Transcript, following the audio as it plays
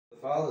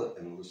Father,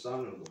 and of the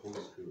Son, and of the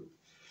Holy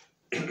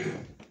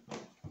Spirit.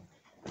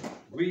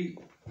 We,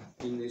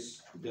 in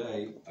this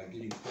day, are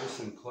getting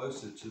closer and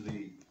closer to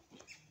the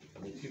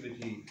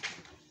Nativity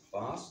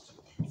fast,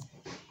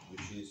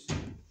 which is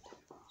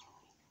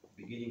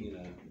beginning in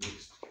the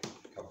next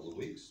couple of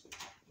weeks.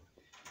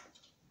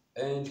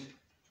 And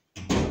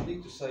I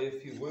need to say a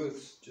few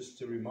words just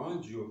to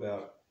remind you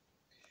about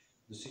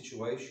the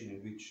situation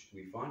in which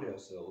we find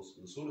ourselves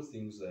and the sort of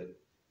things that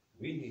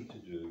we need to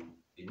do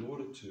in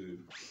order to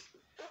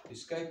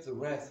escape the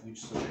wrath which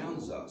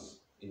surrounds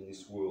us in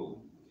this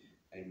world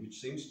and which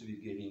seems to be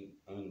getting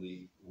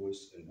only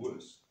worse and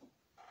worse.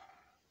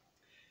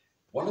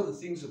 One of the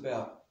things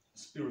about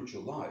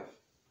spiritual life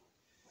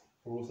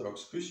for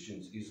Orthodox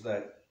Christians is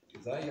that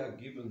they are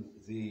given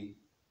the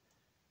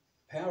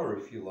power,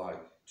 if you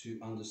like, to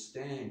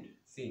understand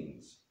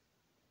things.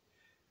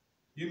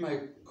 You may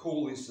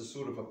call this a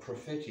sort of a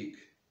prophetic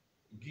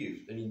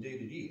gift, and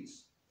indeed it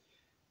is.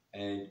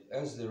 And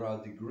as there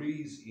are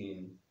degrees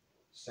in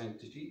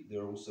sanctity,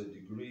 there are also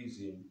degrees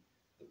in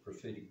the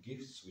prophetic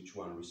gifts which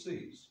one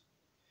receives,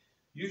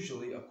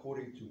 usually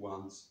according to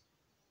one's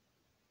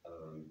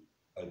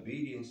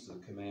obedience to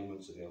the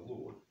commandments of our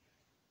Lord.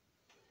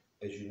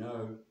 As you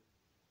know,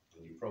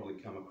 and you've probably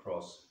come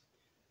across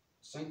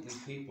saintly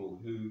people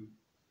who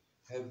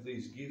have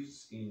these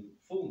gifts in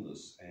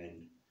fullness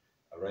and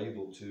are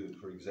able to,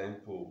 for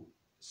example,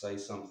 say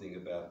something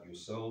about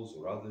yourselves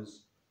or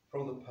others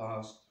from the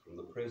past, from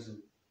the present,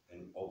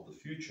 and of the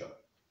future.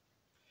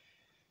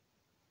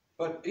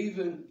 But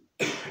even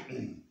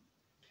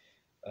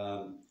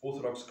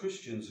Orthodox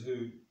Christians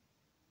who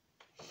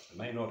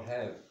may not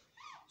have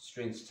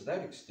strengths to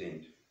that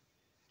extent,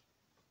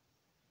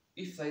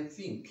 if they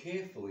think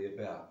carefully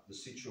about the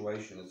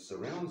situation that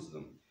surrounds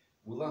them,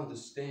 will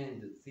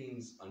understand that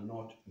things are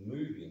not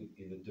moving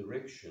in a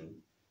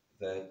direction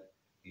that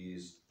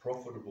is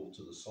profitable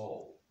to the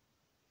soul.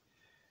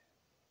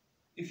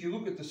 If you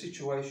look at the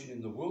situation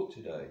in the world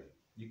today,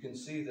 you can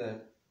see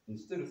that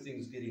instead of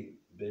things getting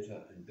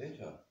better and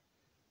better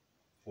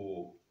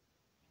for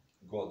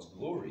God's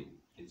glory,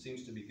 it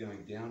seems to be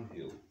going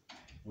downhill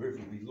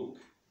wherever we look.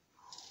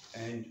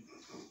 And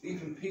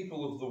even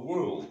people of the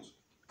world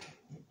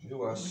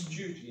who are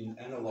astute in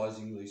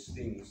analysing these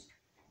things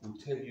will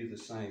tell you the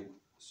same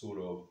sort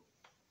of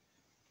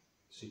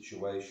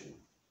situation.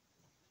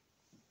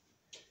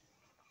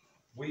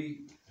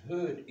 We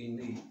heard in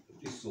the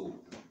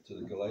epistle to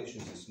the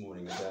Galatians this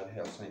morning about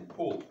how St.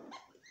 Paul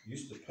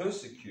used to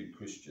persecute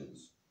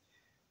Christians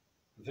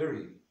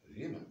very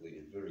vehemently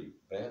and very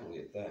badly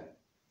at that,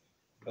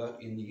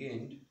 but in the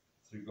end,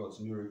 through God's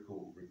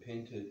miracle,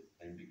 repented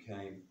and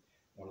became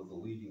one of the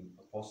leading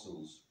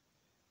apostles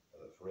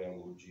for our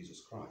Lord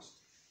Jesus Christ.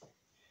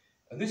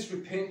 And this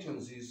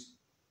repentance is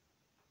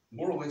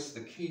more or less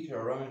the key to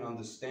our own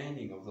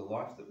understanding of the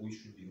life that we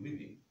should be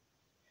living.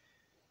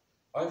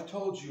 I've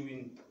told you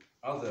in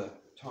other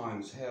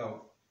times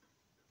how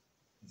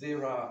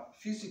there are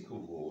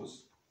physical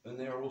laws and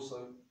there are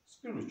also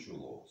spiritual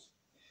laws.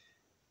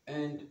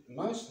 And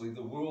mostly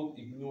the world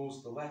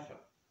ignores the latter,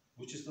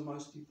 which is the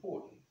most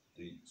important,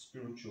 the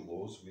spiritual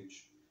laws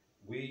which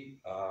we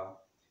are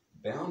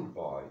bound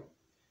by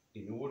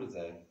in order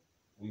that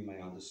we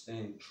may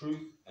understand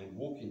truth and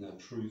walk in that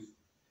truth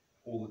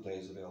all the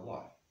days of our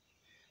life.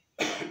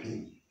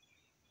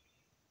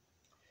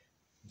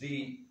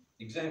 The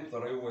example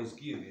that I always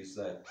give is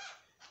that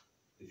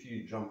if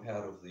you jump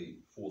out of the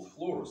 4th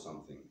floor or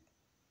something,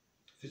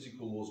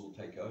 physical laws will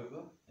take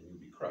over and you'll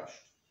be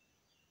crushed.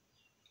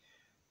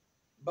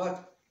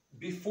 But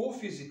before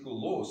physical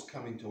laws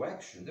come into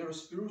action, there are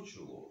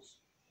spiritual laws.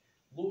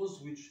 Laws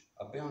which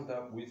are bound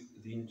up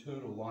with the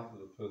internal life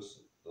of a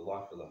person, the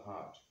life of the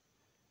heart.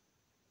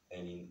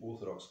 And in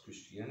Orthodox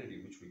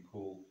Christianity, which we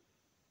call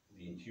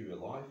the interior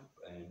life,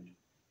 and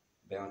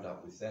bound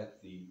up with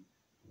that, the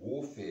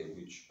warfare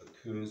which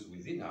occurs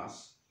within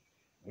us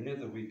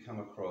whenever we come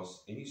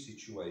across any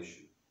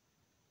situation.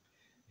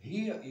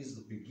 Here is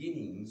the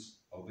beginnings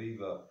of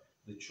either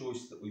the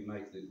choice that we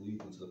make that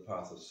leads into the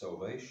path of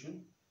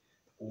salvation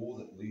or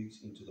that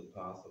leads into the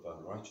path of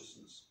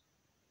unrighteousness.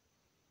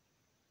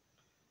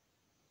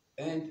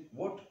 And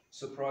what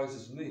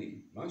surprises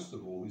me most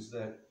of all is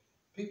that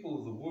people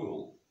of the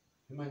world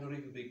who may not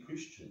even be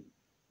Christian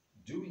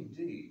do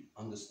indeed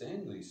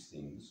understand these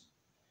things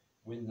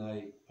when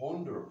they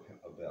ponder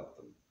about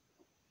them.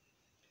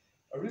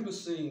 I remember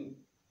seeing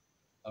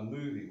a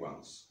movie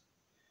once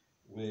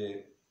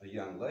where a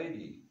young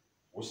lady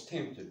was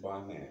tempted by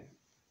a man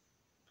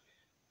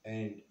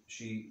and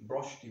she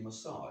brushed him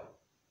aside.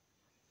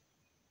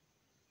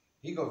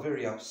 He got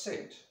very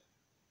upset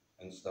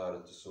and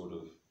started to sort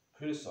of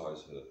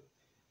criticize her.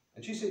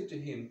 And she said to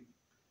him,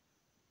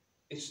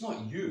 it's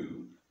not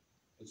you,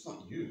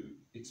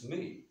 it's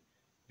me,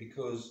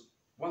 because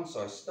once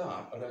I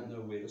start, I don't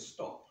know where to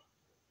stop.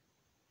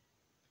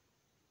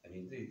 And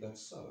indeed,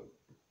 that's so.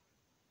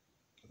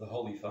 The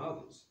Holy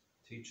Fathers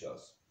teach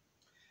us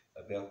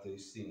about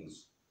these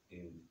things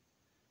in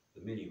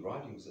the many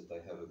writings that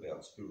they have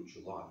about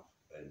spiritual life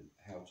and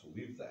how to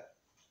live that.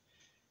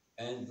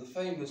 And the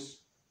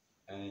famous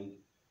and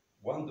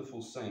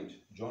wonderful Saint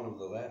John of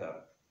the Ladder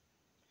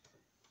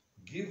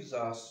gives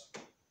us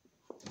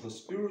the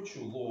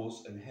spiritual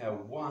laws and how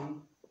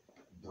one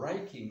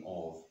breaking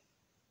of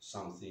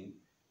something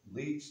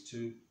leads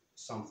to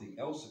something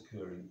else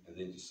occurring, and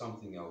then to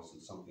something else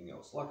and something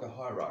else, like a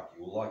hierarchy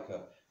or like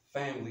a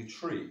family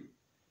tree.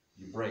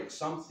 You break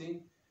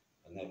something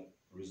and that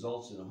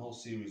results in a whole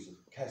series of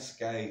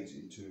cascades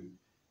into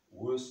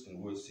worse and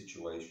worse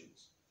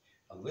situations,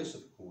 unless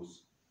of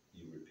course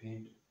you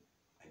repent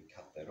and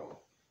cut that off.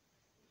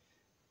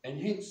 And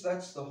hence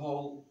that's the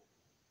whole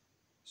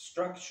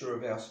structure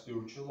of our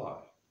spiritual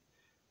life,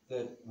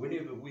 that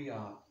whenever we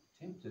are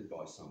tempted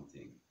by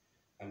something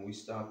and we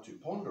start to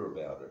ponder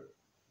about it,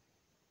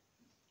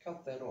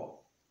 cut that off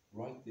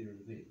right there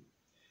and then.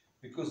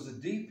 Because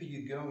the deeper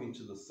you go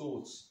into the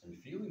thoughts and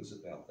feelings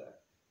about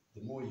that,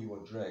 the more you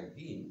are dragged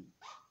in,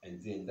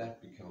 and then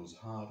that becomes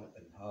harder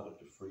and harder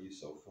to free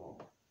yourself from.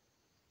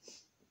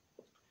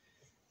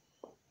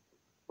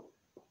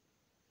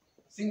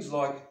 Things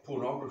like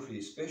pornography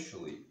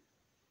especially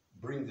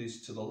bring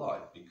this to the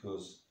light,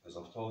 because, as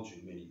I've told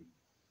you many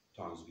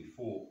times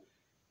before,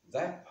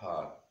 that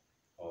part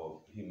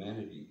of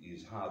humanity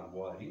is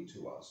hardwired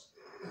into us,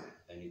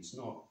 and it's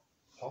not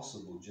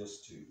possible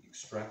just to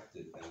extract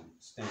it and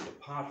stand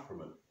apart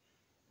from it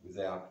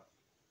without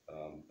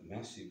a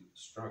massive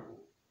struggle.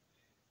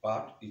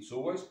 But it's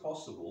always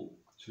possible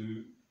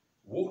to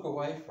walk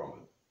away from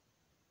it.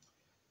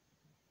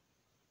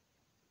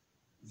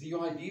 The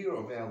idea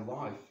of our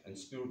life and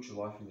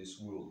spiritual life in this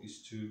world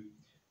is to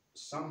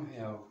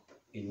somehow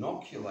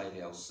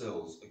inoculate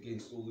ourselves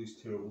against all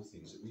these terrible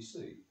things that we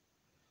see,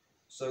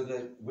 so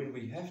that when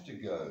we have to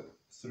go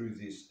through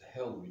this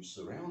hell which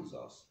surrounds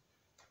us,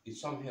 it's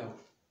somehow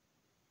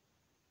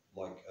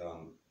like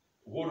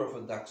water off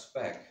a duck's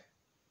back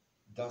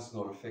does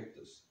not affect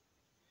us.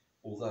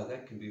 Although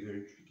that can be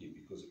very tricky,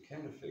 because it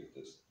can affect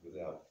us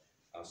without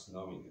us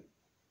knowing it.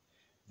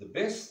 The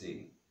best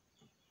thing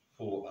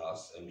for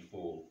us and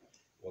for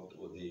what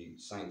the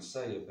saints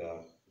say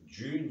about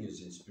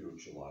juniors in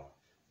spiritual life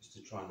is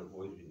to try and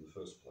avoid it in the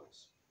first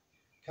place.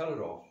 Cut it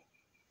off.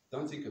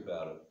 Don't think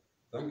about it.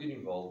 Don't get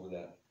involved with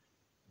that.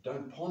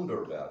 Don't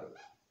ponder about it.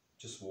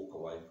 Just walk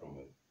away from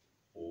it,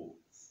 or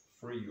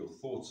free your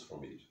thoughts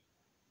from it.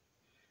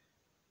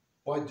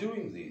 By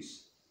doing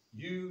this,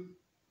 you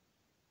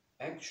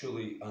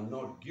actually are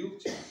not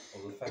guilty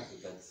of the fact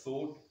that that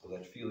thought or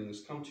that feeling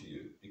has come to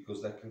you,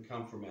 because that can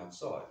come from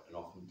outside, and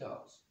often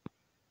does,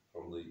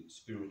 from the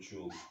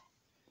spiritual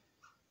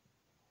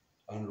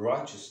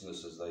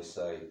unrighteousness, as they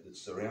say, that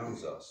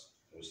surrounds us.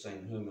 As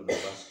St. Herman of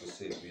Alaska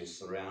said, we are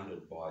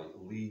surrounded by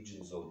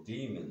legions of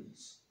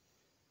demons.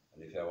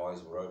 And if our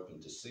eyes were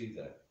open to see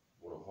that,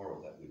 what a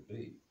horror that would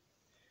be.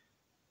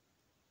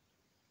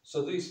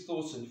 So these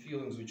thoughts and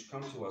feelings which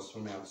come to us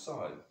from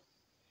outside,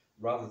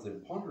 rather than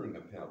pondering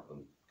about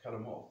them, cut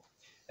them off.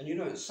 And you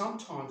know,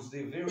 sometimes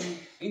they're very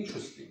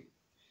interesting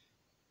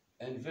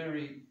and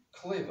very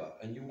clever,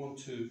 and you want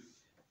to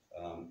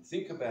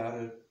think about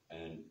it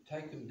and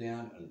take them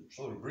down and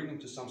sort of bring them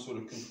to some sort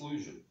of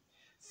conclusion,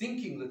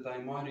 thinking that they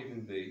might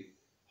even be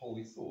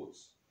holy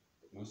thoughts.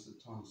 But most of the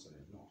times they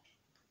are not.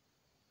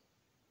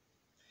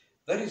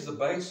 That is the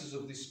basis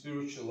of this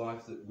spiritual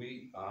life that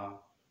we are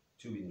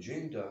to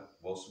engender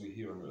whilst we're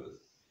here on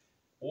earth,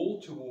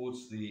 all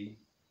towards the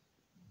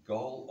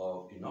goal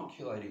of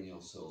inoculating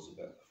ourselves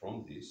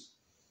from this,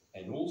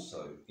 and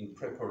also in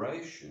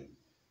preparation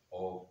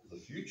of the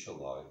future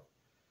life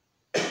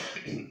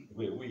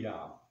where we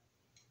are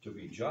to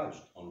be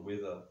judged on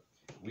whether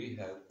we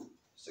have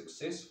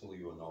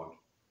successfully or not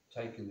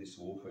taken this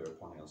warfare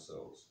upon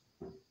ourselves.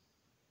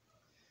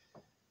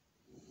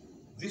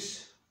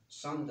 This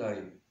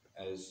Sunday,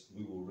 as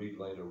we will read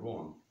later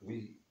on,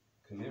 we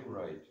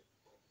commemorate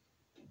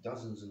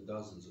dozens and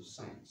dozens of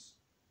saints.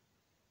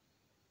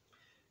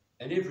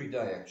 And every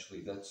day,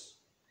 actually, that's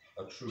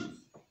a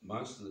truth.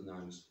 Most of the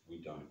names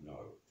we don't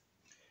know.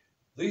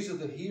 These are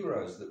the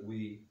heroes that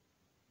we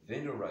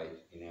venerate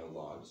in our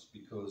lives,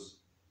 because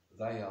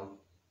they are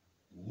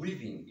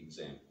living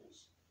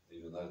examples.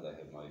 Even though they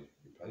have made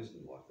repose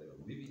in life, they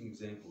are living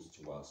examples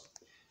to us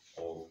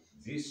of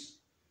this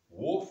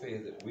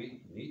warfare that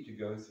we need to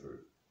go through.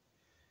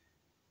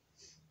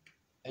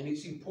 And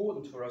it's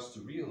important for us to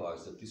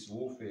realize that this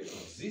warfare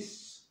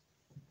exists,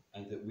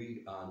 and that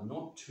we are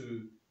not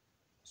to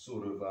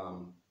sort of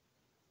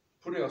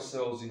put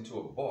ourselves into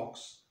a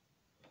box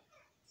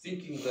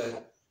thinking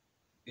that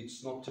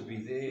it's not to be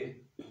there,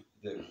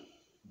 that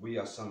we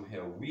are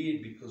somehow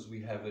weird because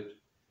we have it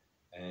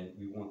and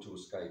we want to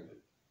escape it.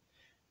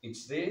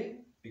 It's there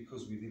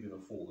because we live in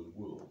a fallen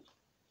world.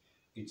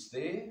 It's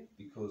there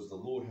because the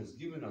Lord has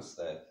given us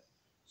that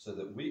so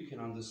that we can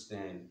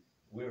understand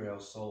where our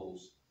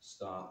souls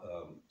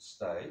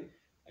stay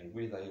and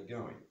where they are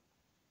going.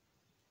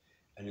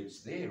 And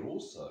it's there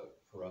also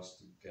for us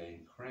to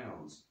gain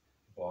crowns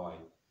by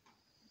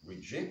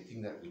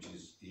rejecting that which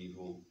is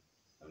evil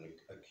and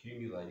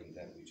accumulating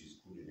that which is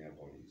good in our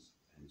bodies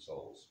and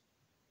souls.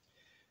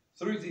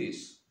 Through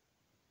this,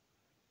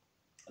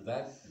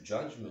 that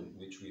judgment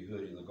which we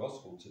heard in the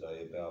gospel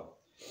today about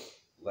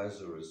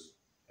Lazarus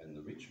and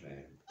the rich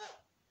man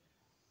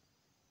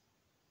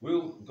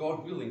will,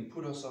 God willing,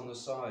 put us on the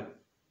side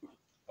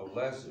of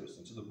Lazarus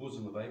into the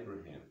bosom of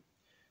Abraham,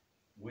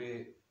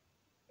 where,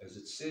 as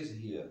it says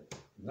here,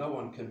 no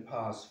one can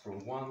pass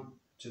from one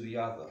to the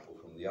other,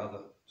 or from the other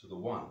to the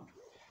one,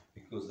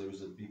 because there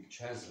is a big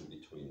chasm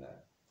between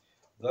that.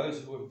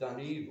 Those who have done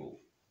evil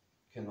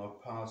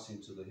cannot pass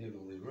into the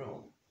heavenly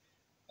realm,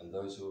 and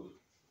those who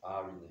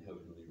are in the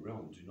heavenly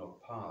realm do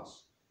not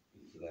pass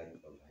into that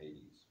of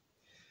Hades.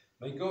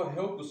 May God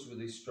help us with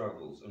these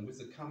struggles and with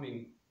the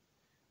coming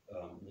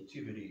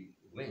Nativity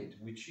Lent,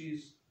 which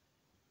is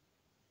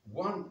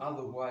one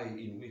other way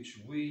in which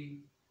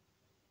we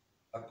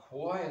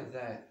acquire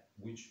that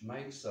which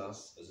makes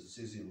us, as it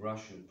says in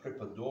Russian,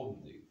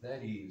 prepodobny,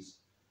 that is,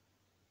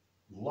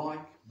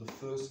 like the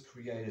first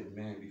created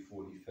man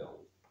before he fell.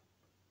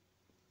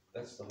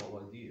 That's the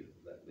whole idea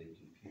of that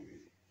Lenten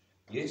period.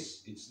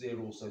 Yes, it's there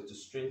also to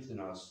strengthen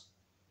us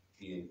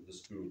in the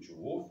spiritual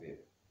warfare,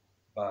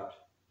 but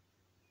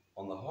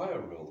on the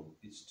higher realm,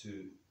 it's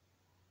to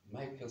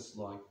make us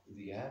like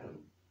the Adam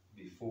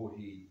before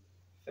he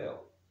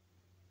fell,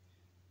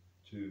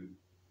 to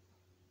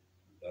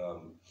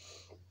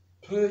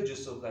purge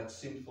us of that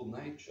sinful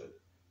nature,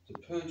 to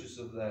purge us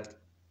of that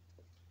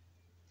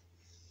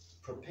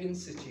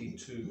propensity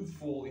to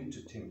fall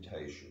into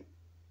temptation,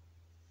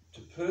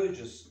 to purge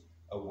us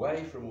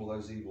away from all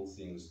those evil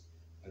things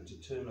and to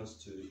turn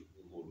us to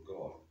the Lord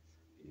God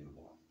in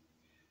our life.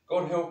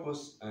 God help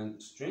us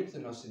and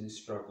strengthen us in this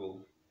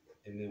struggle,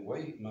 and then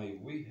may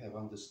we have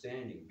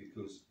understanding,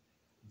 because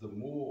the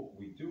more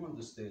we do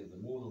understand, the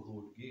more the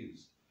Lord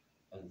gives,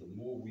 and the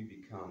more we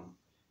become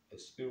a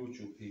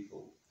spiritual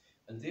people.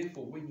 And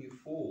therefore, when you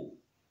fall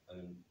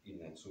in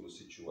that sort of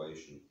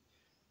situation,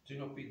 do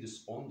not be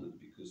despondent,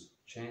 because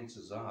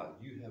chances are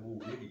you have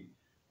already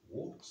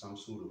walked some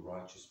sort of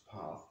righteous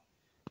path,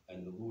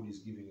 and the Lord is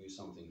giving you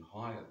something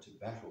higher to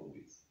battle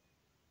with.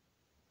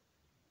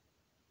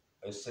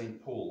 As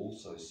St. Paul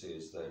also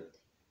says, that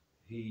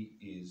he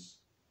is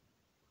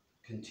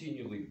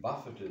continually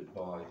buffeted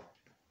by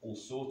all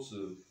sorts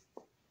of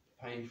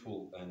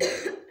painful and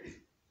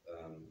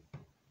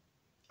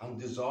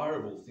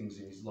undesirable things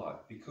in his life,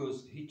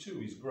 because he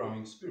too is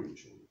growing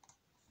spiritually.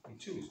 He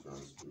too is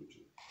growing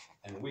spiritually.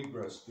 And we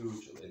grow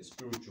spiritually, and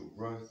spiritual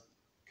growth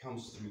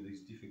comes through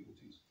these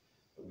difficulties.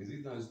 But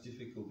within those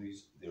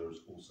difficulties, there is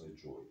also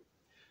joy.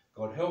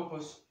 God help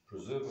us,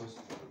 preserve us,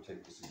 and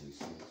protect us in these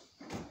things.